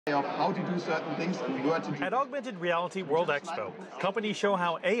of how to do certain things and where to do. At Augmented Reality World Expo, companies show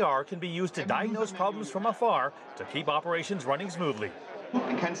how AR can be used to diagnose problems from afar to keep operations running smoothly.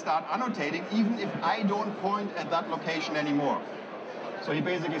 And can start annotating even if I don't point at that location anymore. So he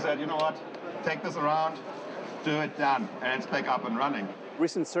basically said, you know what, take this around, do it, done, and it's back up and running.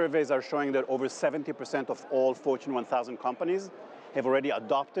 Recent surveys are showing that over 70% of all Fortune 1000 companies have already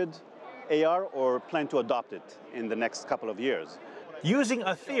adopted AR or plan to adopt it in the next couple of years. Using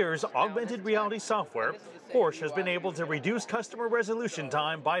Athere's augmented reality software, Porsche has been able to reduce customer resolution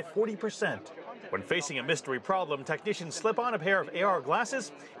time by 40%. When facing a mystery problem, technicians slip on a pair of AR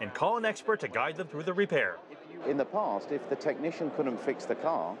glasses and call an expert to guide them through the repair. In the past, if the technician couldn't fix the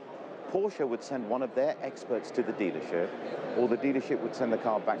car, Porsche would send one of their experts to the dealership, or the dealership would send the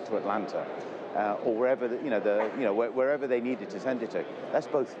car back to Atlanta, or wherever wherever they needed to send it to. That's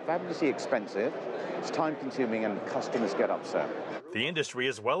both fabulously expensive, it's time-consuming, and customers get upset. The industry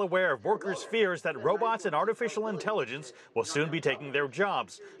is well aware of workers' fears that robots and artificial intelligence will soon be taking their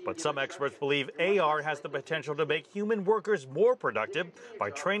jobs. But some experts believe AR has the potential to make human workers more productive by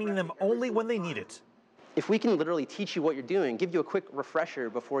training them only when they need it. If we can literally teach you what you're doing, give you a quick refresher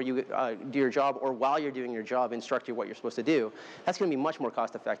before you do your job, or while you're doing your job, instruct you what you're supposed to do, that's going to be much more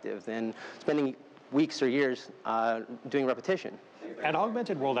cost effective than spending weeks or years doing repetition. At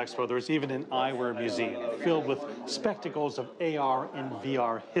Augmented World Expo, there's even an eyewear museum filled with spectacles of AR and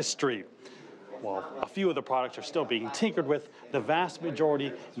VR history. While a few of the products are still being tinkered with, the vast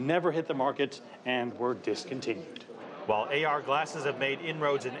majority never hit the market and were discontinued. While AR glasses have made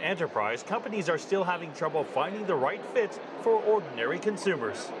inroads in enterprise, companies are still having trouble finding the right fit for ordinary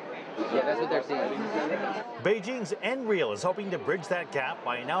consumers. Yeah, that's what they're seeing. Beijing's Nreal is hoping to bridge that gap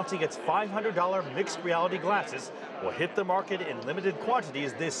by announcing its $500 mixed reality glasses will hit the market in limited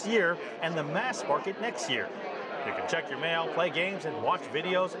quantities this year and the mass market next year. You can check your mail, play games, and watch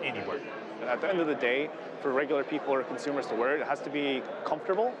videos anywhere. At the end of the day, for regular people or consumers to wear it, it has to be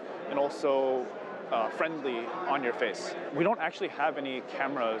comfortable and also friendly on your face. We don't actually have any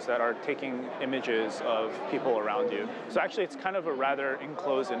cameras that are taking images of people around you. So actually it's kind of a rather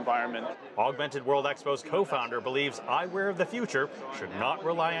enclosed environment. Augmented World Expo's co-founder believes eyewear of the future should not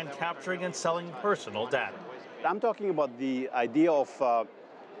rely on capturing and selling personal data. I'm talking about the idea of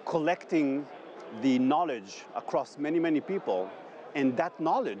collecting the knowledge across many, many people, and that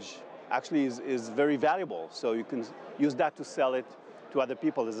knowledge actually is very valuable. So you can use that to sell it to other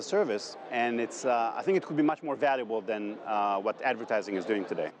people as a service, and I think it could be much more valuable than what advertising is doing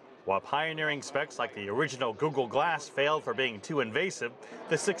today. While pioneering specs like the original Google Glass failed for being too invasive,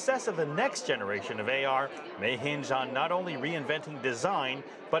 the success of the next generation of AR may hinge on not only reinventing design,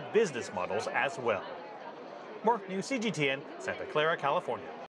 but business models as well. Mark New, CGTN, Santa Clara, California.